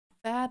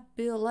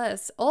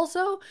fabulous.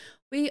 Also,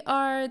 we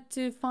are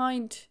to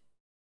find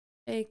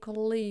a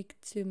colleague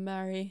to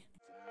marry.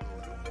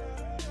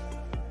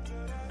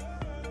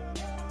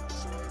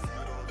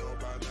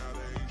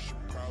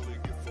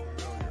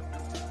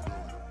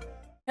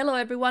 Hello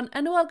everyone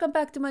and welcome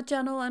back to my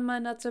channel and my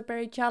Not So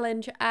Berry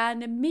challenge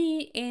and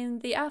me in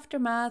the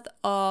aftermath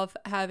of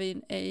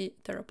having a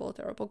terrible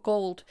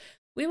cold.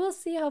 We will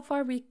see how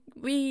far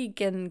we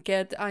can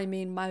get, I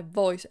mean my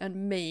voice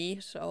and me,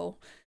 so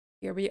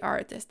here we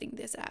are testing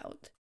this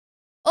out.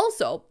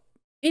 Also,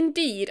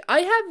 indeed,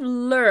 I have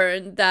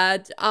learned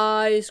that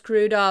I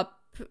screwed up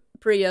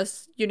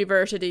Bria's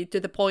university to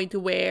the point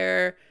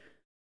where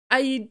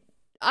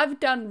I've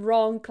done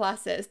wrong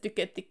classes to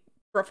get the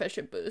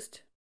profession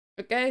boost.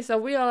 Okay, so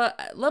we are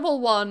at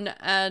level 1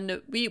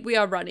 and we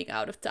are running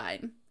out of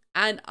time.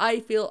 And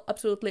I feel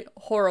absolutely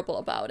horrible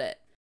about it.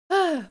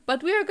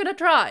 But we are gonna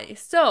try.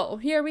 So,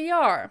 here we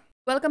are.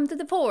 Welcome to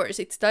the force.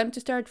 It's time to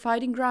start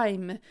fighting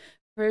crime.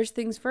 First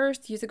things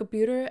first, use a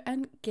computer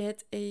and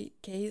get a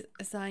case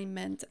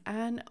assignment.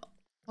 And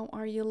how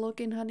are you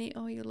looking, honey?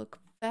 Oh, you look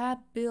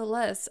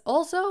fabulous.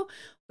 Also,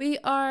 we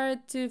are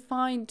to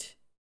find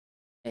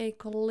a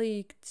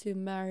colleague to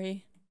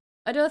marry.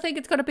 I don't think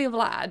it's gonna be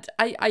Vlad.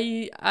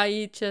 I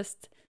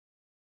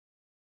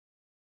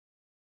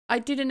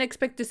didn't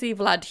expect to see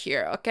Vlad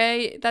here,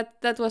 okay?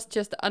 That was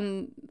just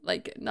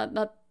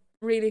not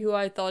really who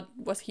I thought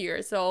was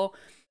here. So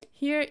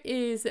here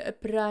is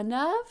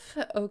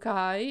Pranav,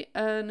 okay,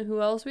 and who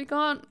else we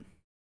got?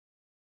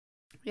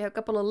 We have a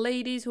couple of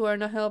ladies who are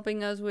not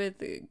helping us with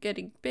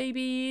getting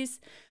babies.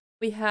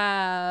 We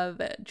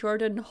have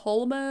Jordan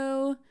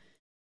Holmo.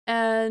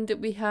 And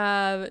we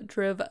have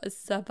Drev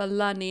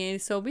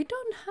Savalani, so we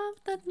don't have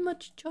that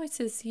much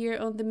choices here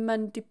on the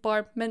men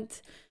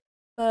department.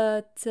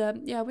 But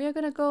yeah, we are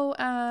gonna go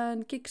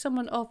and kick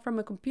someone off from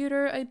a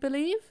computer, I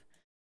believe.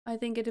 I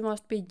think it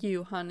must be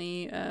you,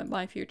 honey,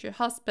 my future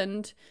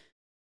husband.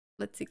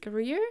 Let's see,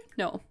 career?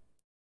 No.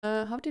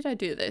 How did I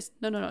do this?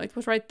 No, it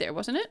was right there,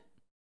 wasn't it?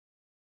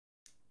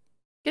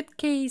 Get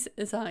case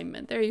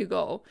assignment, there you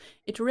go.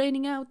 It's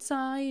raining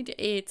outside,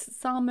 it's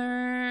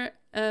summer,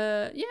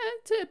 yeah,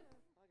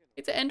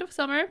 it's the end of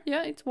summer,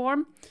 yeah, it's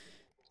warm.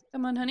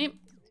 Come on, honey.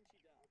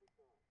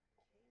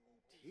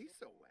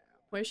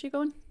 Where's she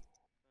going?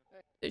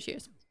 There she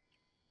is.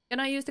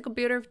 Can I use the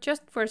computer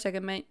just for a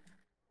second, mate?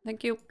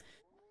 Thank you.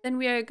 Then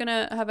we are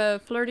gonna have a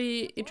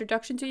flirty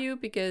introduction to you,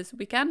 because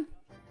we can.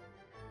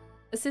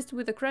 Assist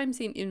with the crime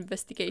scene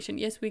investigation.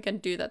 Yes, we can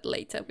do that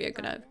later. We are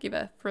gonna give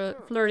a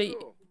flirty...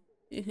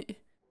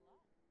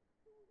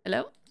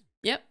 Hello?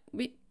 Yep,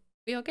 we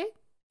okay?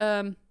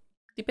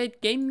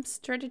 Debate game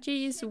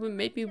strategies.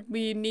 Maybe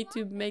we need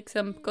to make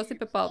some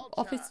gossip about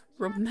office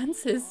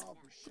romances.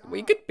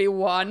 We could be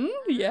one.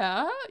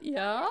 Yeah.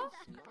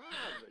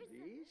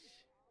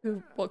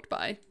 Who walked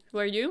by? Who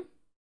are you?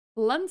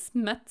 Lance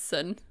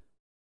Matson.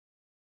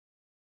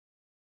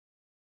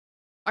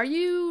 Are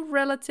you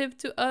relative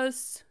to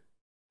us?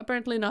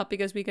 Apparently not,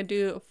 because we can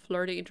do a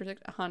flirty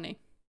intersect. Honey.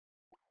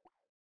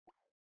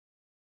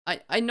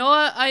 I know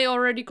I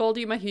already called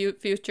you my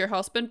future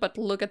husband, but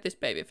look at this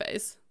baby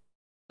face.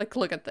 Like,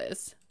 look at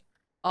this.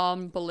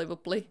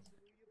 Unbelievably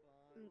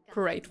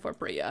great for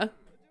Bria.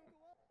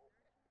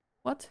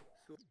 What?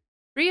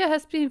 Bria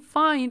has been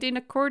fined in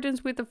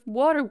accordance with the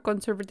water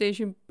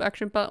conservation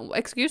action plan.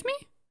 Excuse me?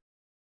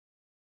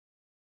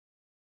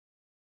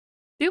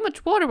 Too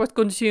much water was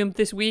consumed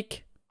this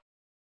week.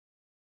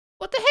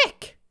 What the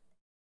heck?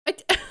 I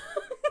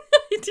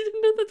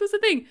didn't know that was a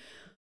thing.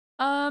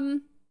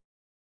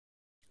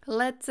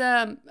 Let's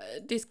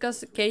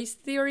discuss case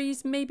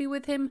theories maybe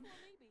with him.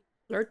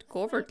 Flirt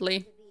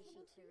covertly.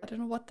 I don't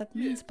know what that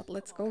means, but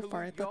let's go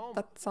for it.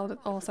 That sounded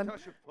awesome.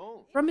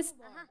 Promise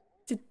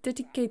to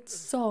dedicate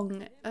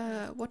song.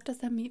 What does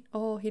that mean?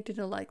 Oh, he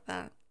didn't like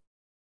that.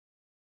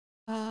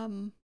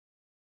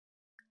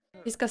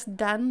 Discuss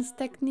dance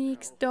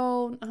techniques.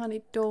 Don't,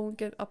 honey, don't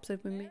get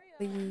upset with me,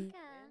 please.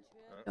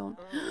 Don't.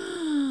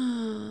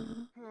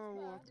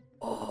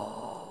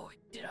 Oh, he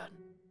didn't.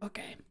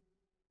 Okay.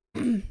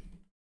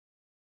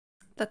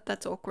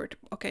 That's awkward.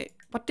 Okay,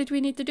 what did we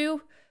need to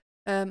do?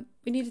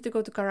 We needed to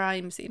go to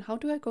crime scene. How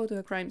do I go to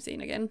a crime scene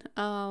again?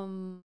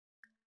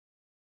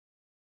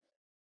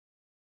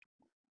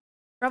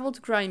 Travel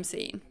to crime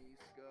scene.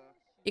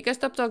 You can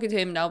stop talking to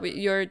him now.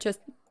 You're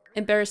just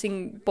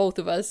embarrassing both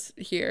of us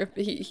here.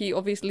 He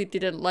obviously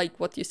didn't like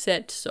what you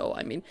said, so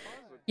I mean,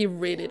 he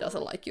really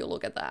doesn't like you.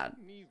 Look at that.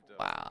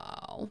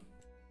 Wow.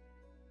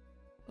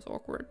 That's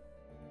awkward.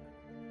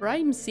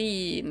 Crime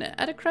scene.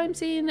 At a crime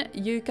scene,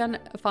 you can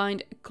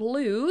find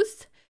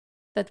clues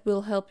that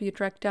will help you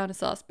track down a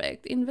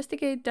suspect.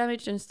 Investigate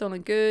damaged and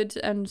stolen goods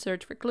and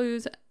search for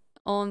clues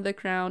on the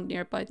ground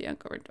nearby the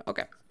uncovered.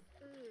 Okay.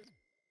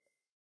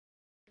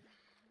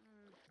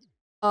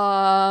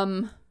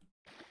 I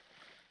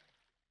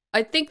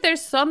think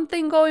there's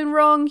something going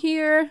wrong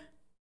here.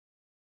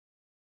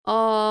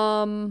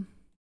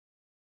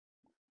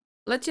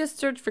 Let's just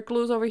search for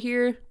clues over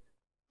here.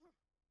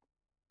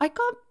 I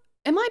can't...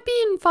 Am I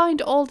being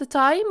fined all the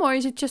time, or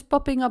is it just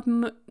popping up?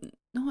 No,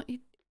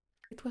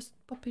 it was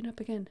popping up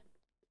again.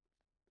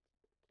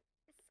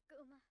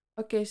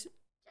 Okay,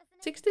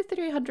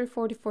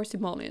 6,344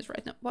 simoleons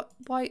right now. What?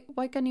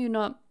 Why can you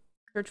not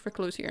search for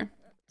clues here?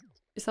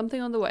 Is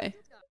something on the way?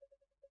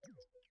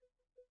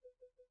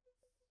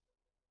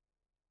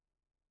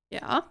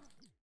 Yeah.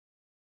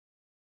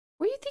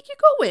 Where do you think you're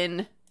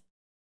going?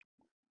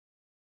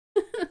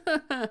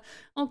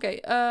 Okay,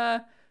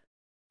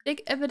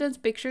 take evidence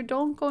picture.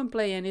 Don't go and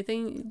play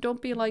anything.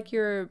 Don't be like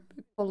your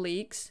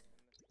colleagues.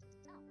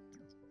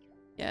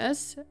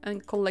 Yes,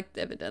 and collect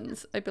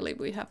evidence. I believe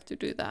we have to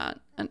do that.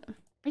 And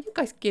are you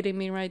guys kidding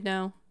me right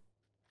now?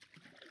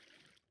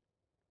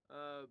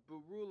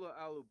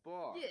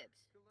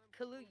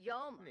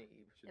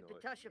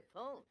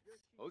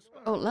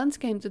 Oh, Lance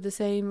came to the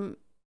same.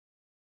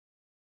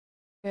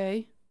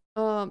 Okay.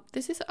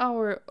 This is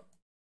our.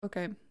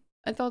 Okay.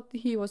 I thought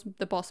he was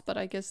the boss, but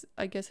I guess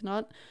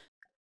not.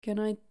 Can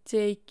I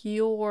take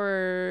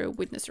your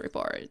witness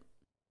report?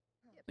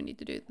 We need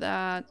to do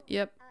that.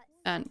 Yep.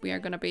 And we are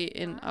gonna be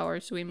in our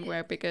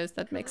swimwear because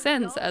that makes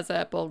sense as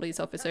a police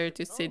officer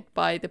to sit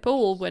by the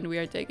pool when we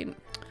are taking.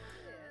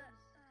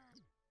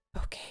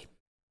 Okay.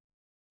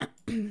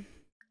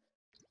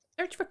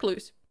 Search for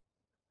clues.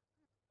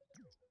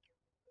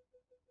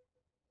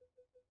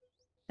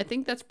 I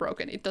think that's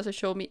broken. It doesn't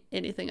show me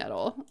anything at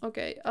all.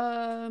 Okay.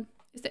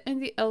 Is there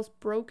anything else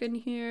broken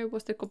here?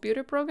 Was the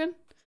computer broken?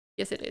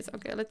 Yes, it is.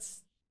 Okay,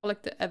 let's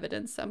collect the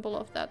evidence sample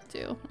of that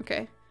too.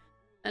 Okay.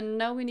 And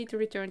now we need to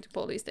return to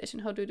police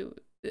station. How do we do?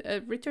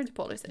 Return to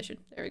police station.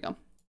 There we go.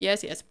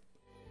 Yes, yes.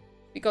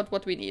 We got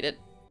what we needed.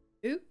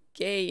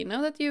 Okay,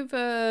 now that you've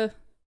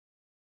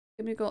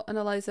chemical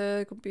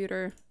analyzer,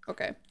 computer.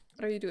 Okay,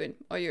 what are you doing?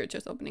 Oh, you're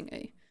just opening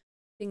a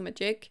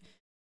thingamajig.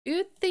 Do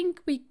you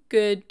think we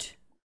could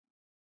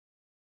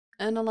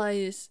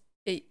analyze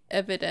a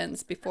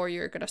evidence before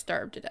you're gonna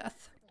starve to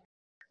death?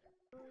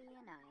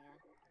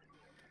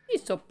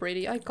 He's so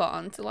pretty. I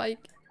can't.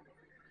 Like,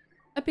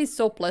 I'd be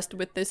so blessed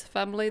with this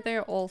family.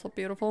 They're all so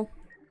beautiful.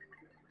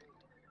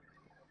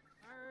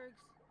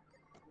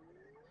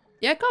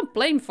 Yeah, I can't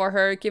blame for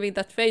her giving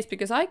that face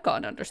because I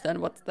can't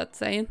understand what that's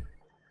saying.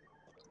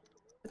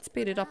 Let's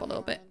speed it up a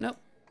little bit. Nope.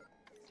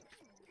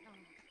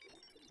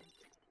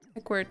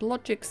 Acquired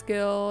logic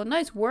skill.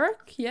 Nice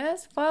work.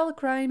 Yes. File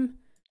crime.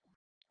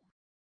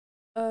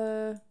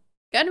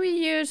 Can we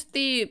use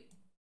the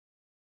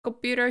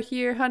computer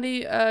here,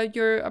 honey?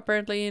 You're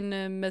apparently in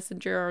a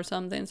messenger or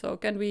something, so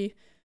can we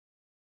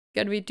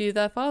do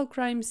that? File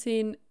crime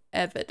scene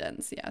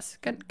evidence. Yes.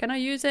 Can I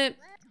use it?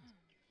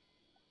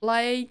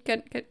 Like,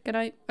 can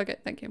I? Okay,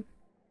 thank you.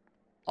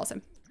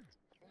 Awesome.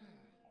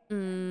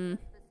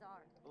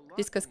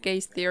 Discuss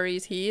case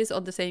theories. He is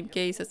on the same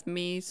case as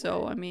me,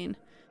 so I mean,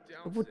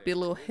 it would be a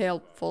little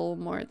helpful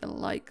more than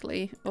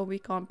likely. Oh, we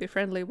can't be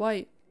friendly.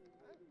 Why?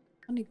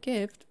 Only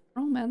gift?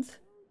 Romance?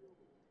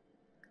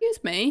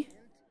 Excuse me?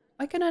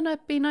 Why can I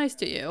not be nice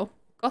to you?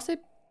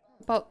 Gossip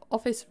about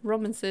office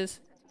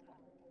romances.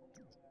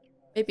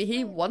 Maybe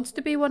he wants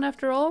to be one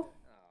after all?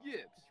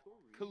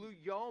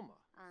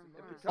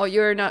 Oh,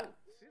 you're not.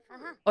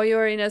 Oh,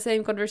 you're in the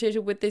same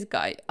conversation with this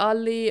guy.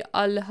 Ali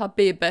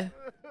Al-Habib.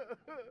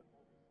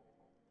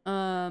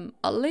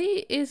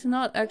 Ali is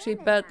not actually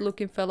a bad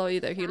looking fellow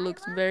either. He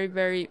looks very,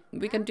 very...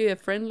 We can do a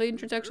friendly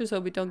introduction so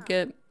we don't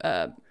get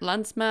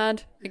Lance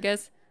mad, I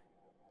guess.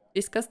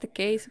 Discuss the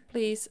case,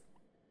 please.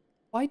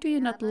 Why do you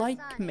not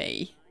like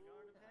me?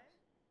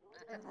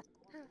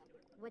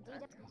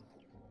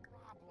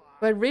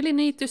 I really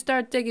need to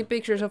start taking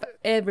pictures of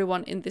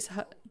everyone in this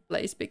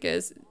place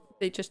because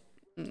they just...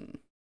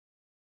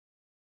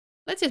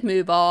 Let's just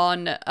move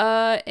on.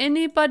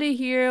 Anybody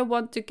here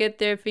want to get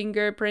their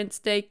fingerprints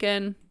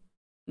taken?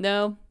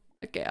 No?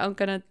 Okay, I'm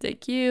gonna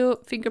take you.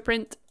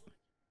 Fingerprint.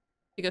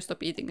 You can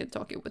stop eating and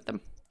talking with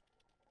them.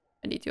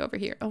 I need you over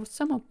here. Oh,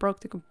 someone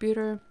broke the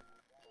computer.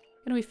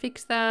 Can we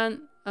fix that?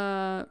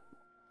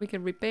 We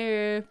can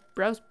repair.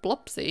 Browse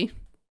Blopsy.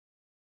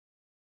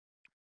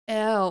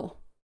 Ew.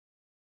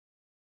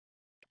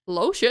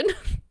 Lotion?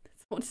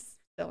 Someone's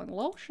selling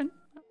lotion.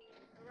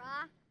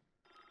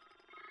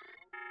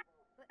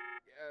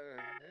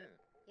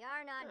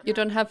 You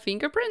don't have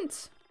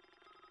fingerprints?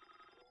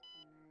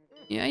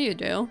 Yeah, you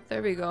do.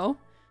 There we go.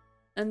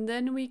 And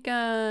then we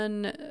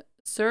can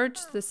search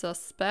the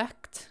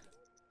suspect.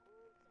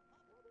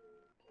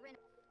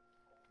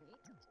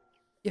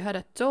 You had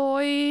a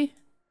toy.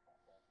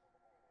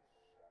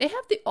 They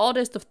have the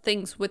oddest of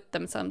things with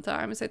them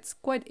sometimes. It's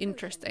quite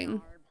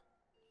interesting.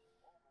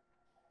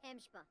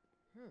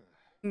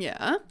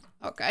 Yeah,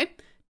 okay.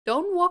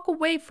 Don't walk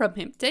away from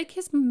him. Take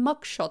his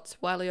mugshots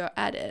while you're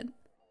at it.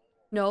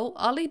 No,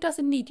 Ali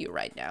doesn't need you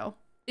right now.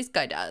 This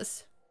guy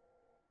does.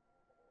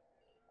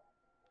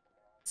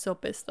 So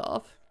pissed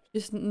off.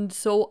 Just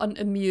so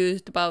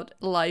unamused about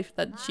life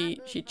that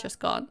she just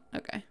gone.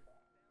 Okay.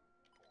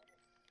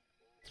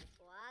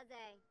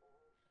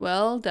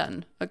 Well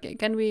done. Okay,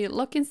 can we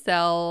lock and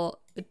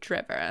sell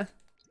Trevor?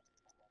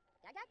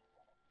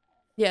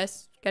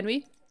 Yes, can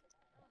we?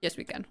 Yes,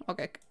 we can.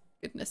 Okay,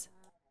 goodness.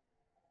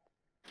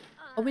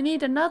 Oh, we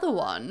need another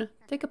one.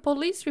 Take a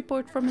police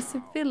report from a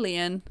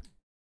civilian.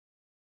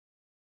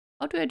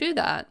 How do I do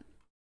that?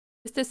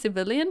 Is there a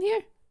civilian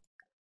here?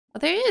 Oh,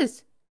 there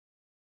is.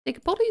 Take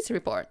a police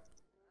report.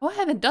 Oh, I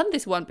haven't done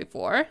this one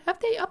before. Have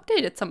they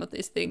updated some of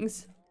these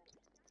things?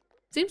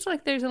 Seems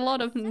like there's a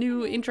lot of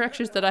new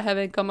interactions that I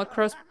haven't come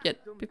across yet.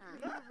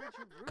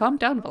 Calm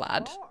down,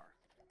 Vlad.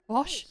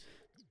 Gosh.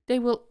 They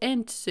will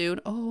end soon.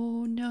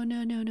 Oh, no,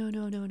 no, no, no,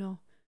 no, no, no.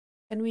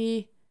 Can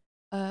we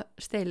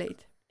stay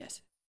late?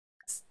 Yes.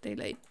 Stay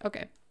late.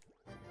 Okay.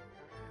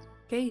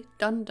 Okay,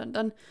 done, done,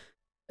 done.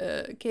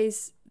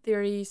 Case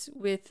theories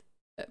with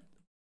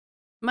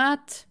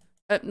Matt.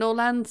 No,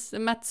 Lance.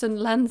 Matson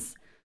Lance.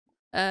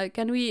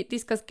 Can we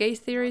discuss case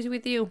theories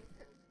with you?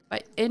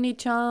 By any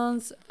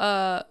chance,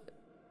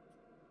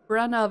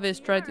 Pranav is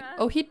trying to...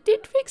 Oh, he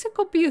did fix a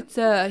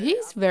computer.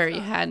 He's very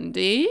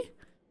handy.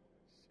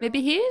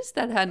 Maybe he is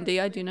that handy.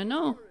 I do not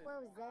know.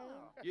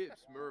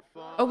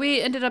 Oh,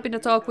 we ended up in a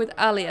talk with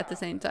Ali at the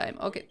same time.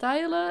 Okay,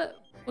 Tyler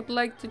would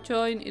like to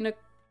join in a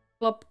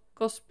club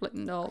cosplay.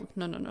 No,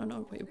 no, no, no,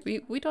 no.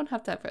 We don't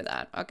have time for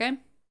that. Okay.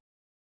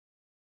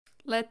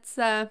 Let's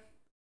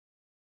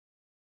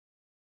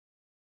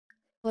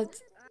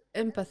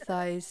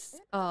empathize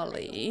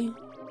Ali.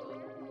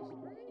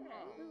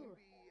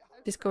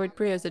 Discovered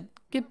Bria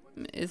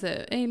is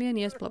a alien.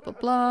 Yes, blah blah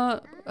blah.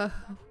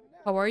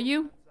 How are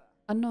you?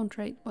 Unknown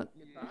trait. What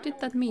did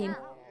that mean?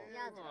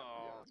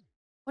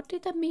 What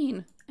did that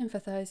mean?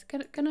 Empathize.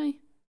 Can I?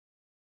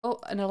 Oh,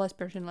 analyze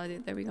personality.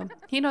 There we go.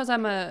 He knows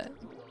I'm a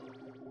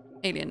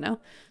alien now.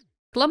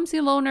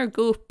 Clumsy loner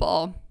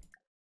goofball.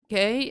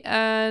 Okay,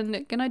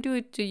 and can I do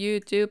it to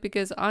you too?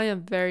 Because I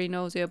am very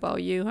nosy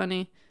about you,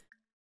 honey.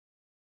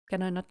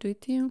 Can I not do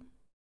it to you?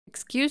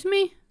 Excuse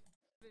me?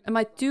 Am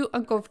I too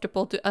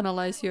uncomfortable to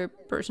analyze your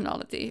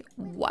personality?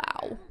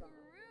 Wow.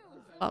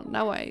 Well,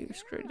 now I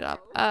screwed it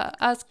up.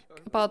 Ask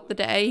about the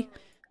day.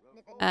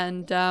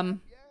 And, talk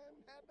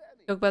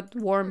about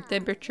warm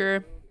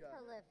temperature.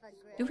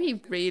 Do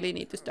we really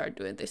need to start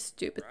doing this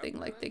stupid thing,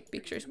 like take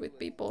pictures with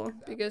people?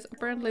 Because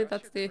apparently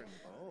that's the...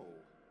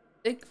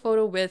 Take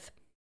photo with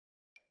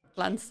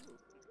Lance.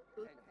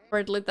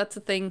 Apparently that's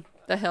a thing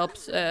that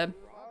helps,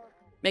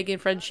 making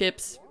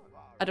friendships.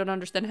 I don't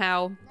understand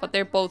how, but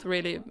they're both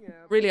really,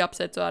 really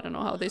upset, so I don't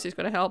know how this is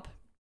gonna help.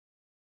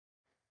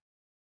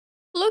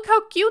 Look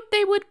how cute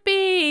they would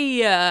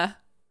be!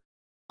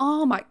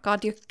 Oh my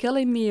god, you're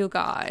killing me, you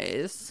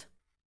guys.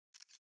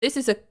 This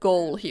is a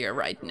goal here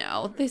right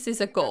now. This is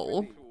a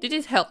goal. Did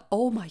it help?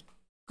 Oh my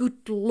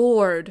good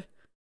lord.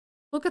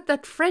 Look at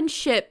that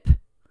friendship.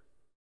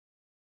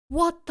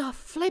 What the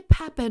flip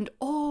happened?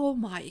 Oh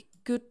my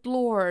good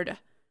lord.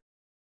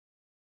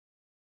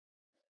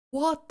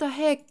 What the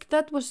heck?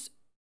 That was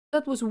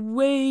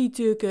way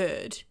too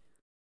good.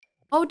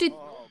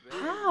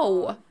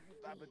 How?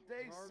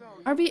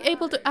 Are we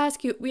able to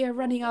ask you? We are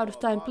running out of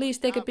time. Please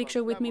take a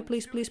picture with me.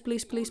 Please, please,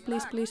 please, please,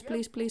 please, please,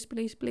 please, please,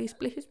 please, please,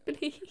 please,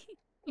 please.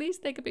 Please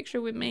take a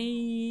picture with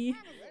me.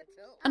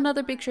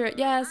 Another picture.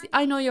 Yes,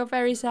 I know you're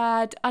very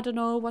sad. I don't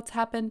know what's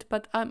happened,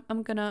 but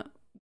I'm gonna...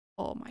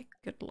 Oh my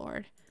good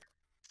lord.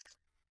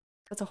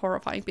 That's a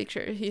horrifying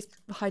picture. He's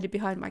hiding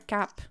behind my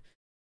cap.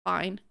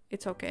 Fine.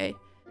 It's okay.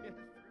 Did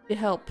it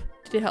help?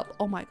 Did it help?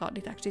 Oh my god,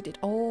 it actually did.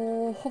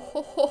 Oh, ho,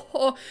 ho, ho,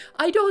 ho.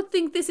 I don't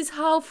think this is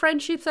how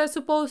friendships are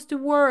supposed to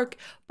work,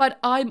 but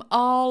I'm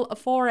all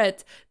for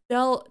it.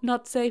 They'll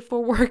not safe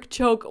for work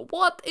joke.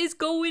 What is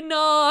going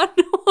on?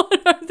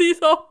 What are these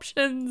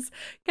options?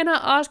 Can I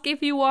ask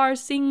if you are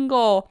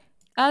single?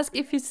 Ask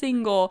if you're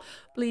single.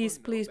 Please,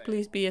 please,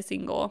 please be a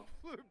single.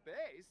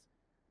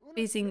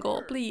 Be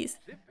single, please.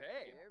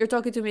 You're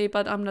talking to me,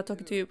 but I'm not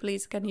talking to you.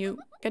 Please, can you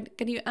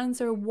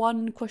answer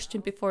one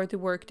question before the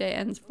workday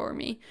ends for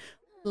me?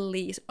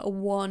 Please,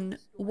 one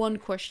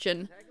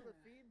question.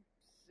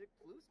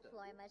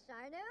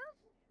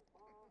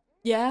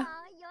 Yeah?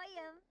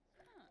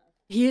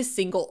 He is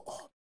single.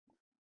 Oh.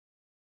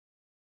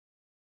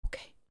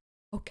 Okay.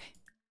 Okay.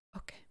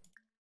 Okay.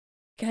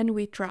 Can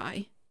we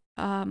try?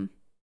 Can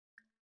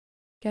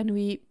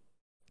we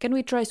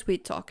try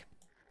sweet talk?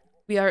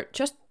 We are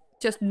just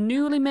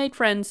newly made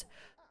friends.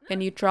 Can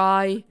you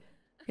try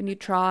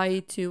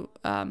to,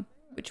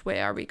 which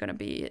way are we gonna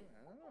be?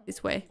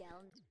 This way.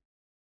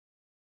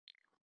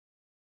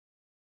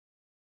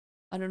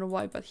 I don't know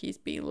why, but he's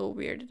being a little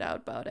weirded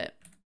out about it.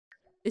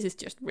 This is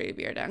just really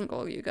weird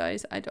angle, you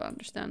guys. I don't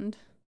understand.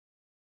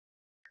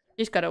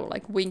 He's kind of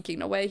like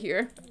winking away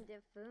here.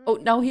 Oh,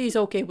 now he's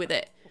okay with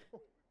it.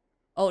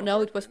 Oh, now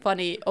it was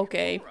funny.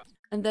 Okay.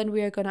 And then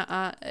we are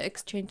gonna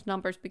exchange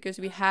numbers because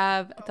we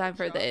have time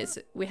for this.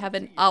 We have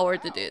an hour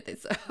to do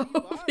this, so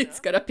it's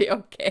gonna be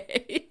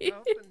okay.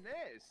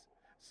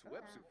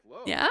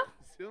 Yeah?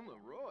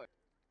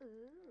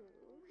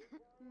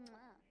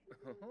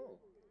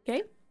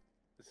 Okay.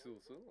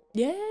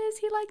 Yes,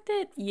 he liked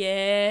it.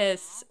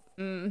 Yes.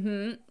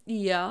 Mm-hmm.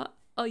 Yeah.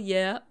 Oh,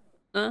 yeah.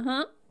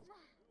 Uh-huh.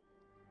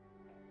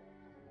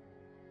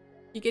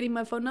 You getting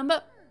my phone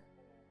number?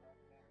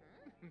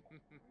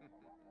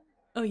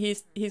 Oh,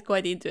 he's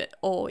quite into it.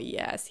 Oh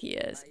yes, he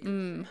is.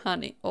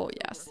 Honey. Oh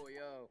yes.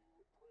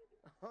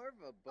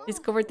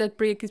 Discovered that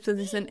Bria keeps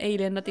is an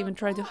alien, not even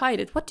trying to hide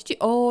it. What did you?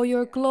 Oh,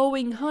 you're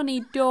glowing,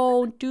 honey.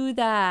 Don't do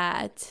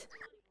that.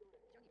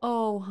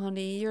 Oh,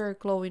 honey, you're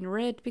glowing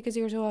red because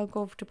you're so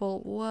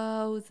uncomfortable.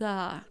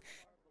 Wowza.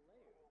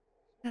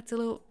 That's a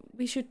little...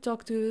 We should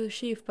talk to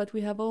Chief, but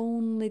we have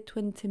only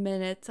 20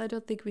 minutes. I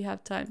don't think we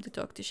have time to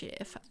talk to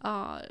Chief.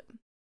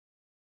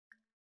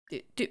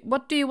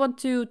 What do you want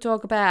to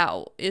talk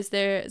about? Is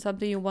there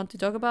something you want to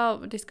talk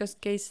about? Discuss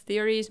case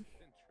theories?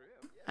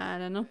 I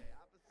don't know.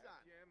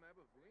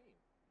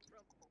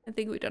 I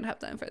think we don't have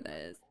time for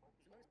this.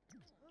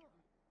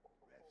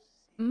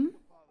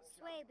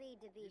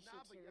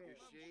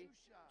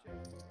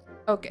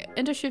 Okay,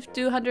 enter shift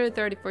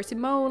 234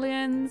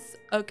 simoleons.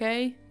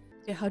 Okay.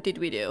 Yeah, how did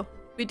we do?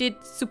 We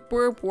did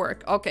superb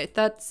work. Okay,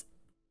 that's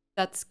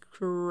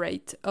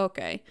great.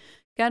 Okay.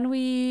 Can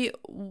we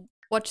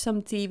watch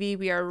some TV?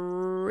 We are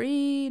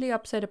really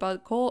upset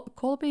about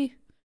Colby.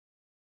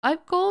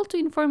 I've called to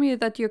inform you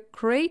that your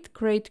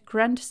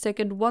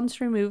great-great-grand-second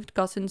once-removed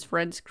cousin's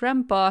friend's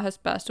grandpa has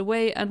passed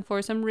away and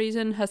for some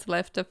reason has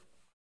left a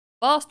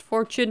vast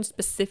fortune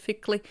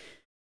specifically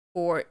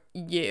for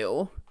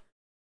you.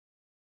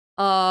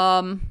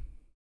 I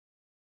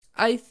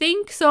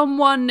think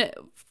someone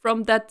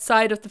from that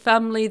side of the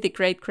family, the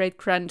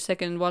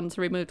great-great-grand-second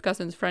once-removed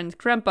cousin's friend's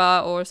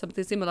grandpa or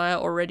something similar,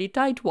 already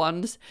died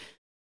once.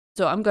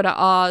 So I'm gonna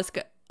ask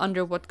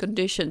under what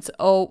conditions.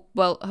 Oh,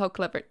 well, how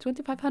clever.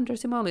 2,500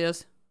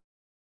 simoleons.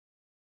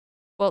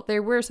 Well,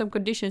 there were some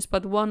conditions,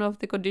 but one of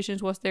the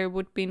conditions was there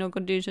would be no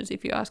conditions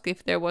if you ask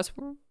if there was...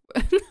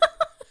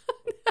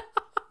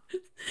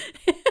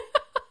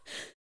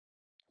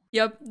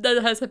 Yep,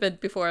 that has happened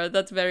before.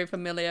 That's very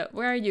familiar.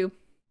 Where are you?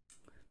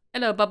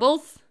 Hello,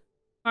 Bubbles.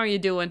 How are you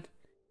doing?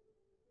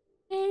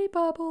 Hey,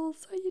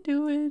 Bubbles. How you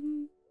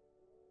doing?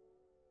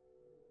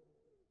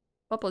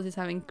 Bubbles is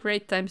having a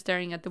great time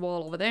staring at the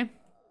wall over there.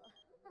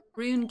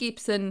 Rune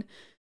Gibson,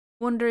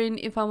 wondering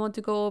if I want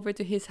to go over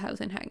to his house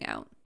and hang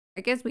out.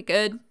 I guess we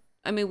could.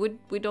 I mean,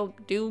 we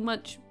don't do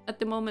much at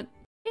the moment.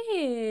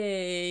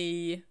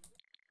 Hey!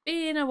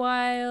 Been a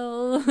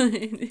while.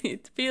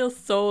 It feels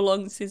so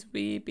long since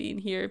we've been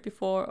here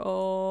before.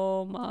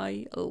 Oh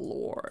my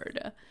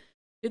lord.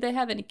 Do they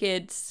have any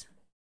kids?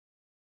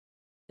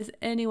 Is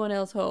anyone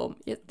else home?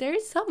 Yes, there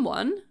is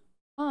someone.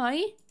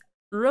 Hi.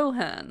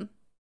 Rohan.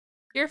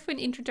 Careful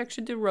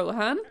introduction to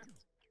Rohan.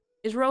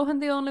 Is Rohan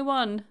the only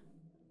one?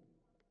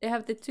 They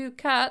have the two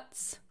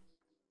cats.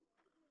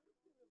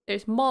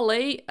 There's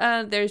Molly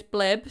and there's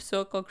Bleb,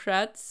 so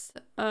congrats.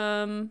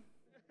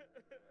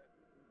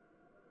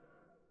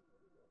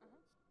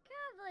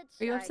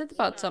 Are you upset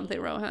about something,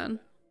 Rohan?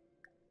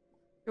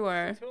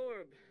 Sure.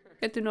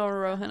 Get to know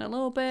Rohan a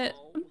little bit.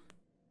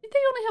 They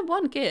only have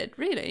one kid,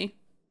 really?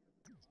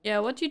 Yeah,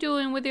 what you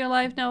doing with your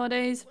life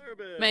nowadays,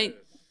 mate?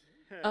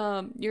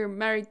 You're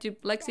married to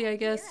Lexi, I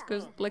guess,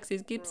 because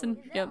Lexi's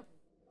Gibson. Yep.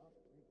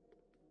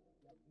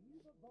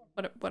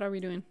 What are we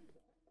doing?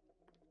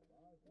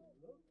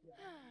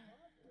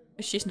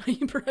 She's not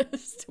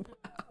impressed.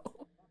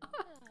 Wow.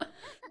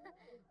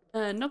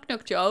 Knock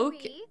knock joke.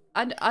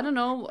 I don't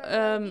know.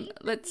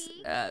 Let's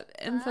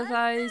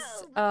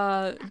emphasize.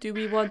 Do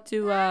we want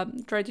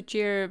to try to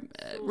cheer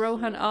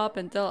Rohan up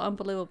and tell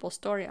unbelievable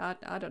story?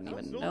 I don't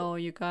even know,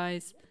 you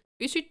guys.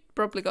 We should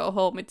probably go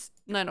home. It's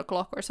 9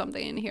 o'clock or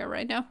something in here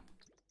right now.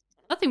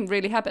 Nothing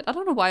really happened. I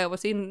don't know why I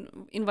was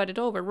invited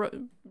over.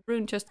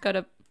 Rune just kind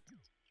of...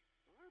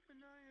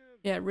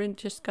 Yeah, Rune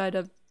just kind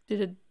of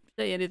didn't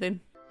say anything.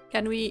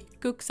 Can we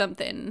cook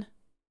something?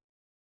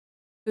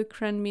 Cook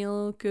cran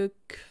meal,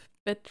 cook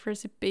pet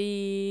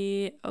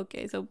recipe.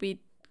 Okay, so we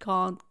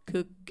can't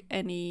cook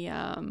any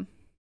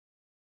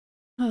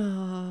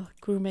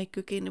gourmet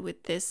cooking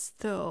with this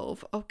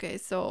stove. Okay,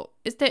 so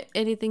is there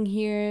anything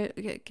here?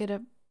 Get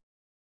a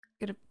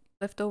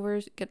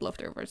leftovers. Get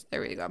leftovers.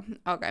 There we go.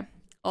 Okay,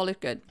 all is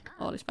good.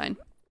 All is fine.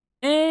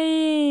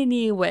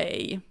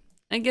 Anyway,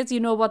 I guess you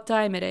know what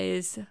time it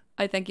is.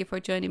 I thank you for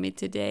joining me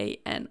today,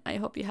 and I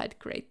hope you had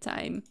a great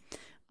time.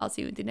 I'll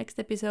see you in the next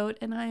episode,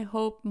 and I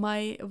hope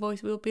my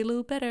voice will be a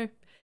little better.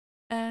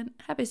 And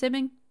happy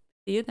simming.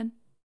 See you then.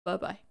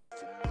 Bye-bye.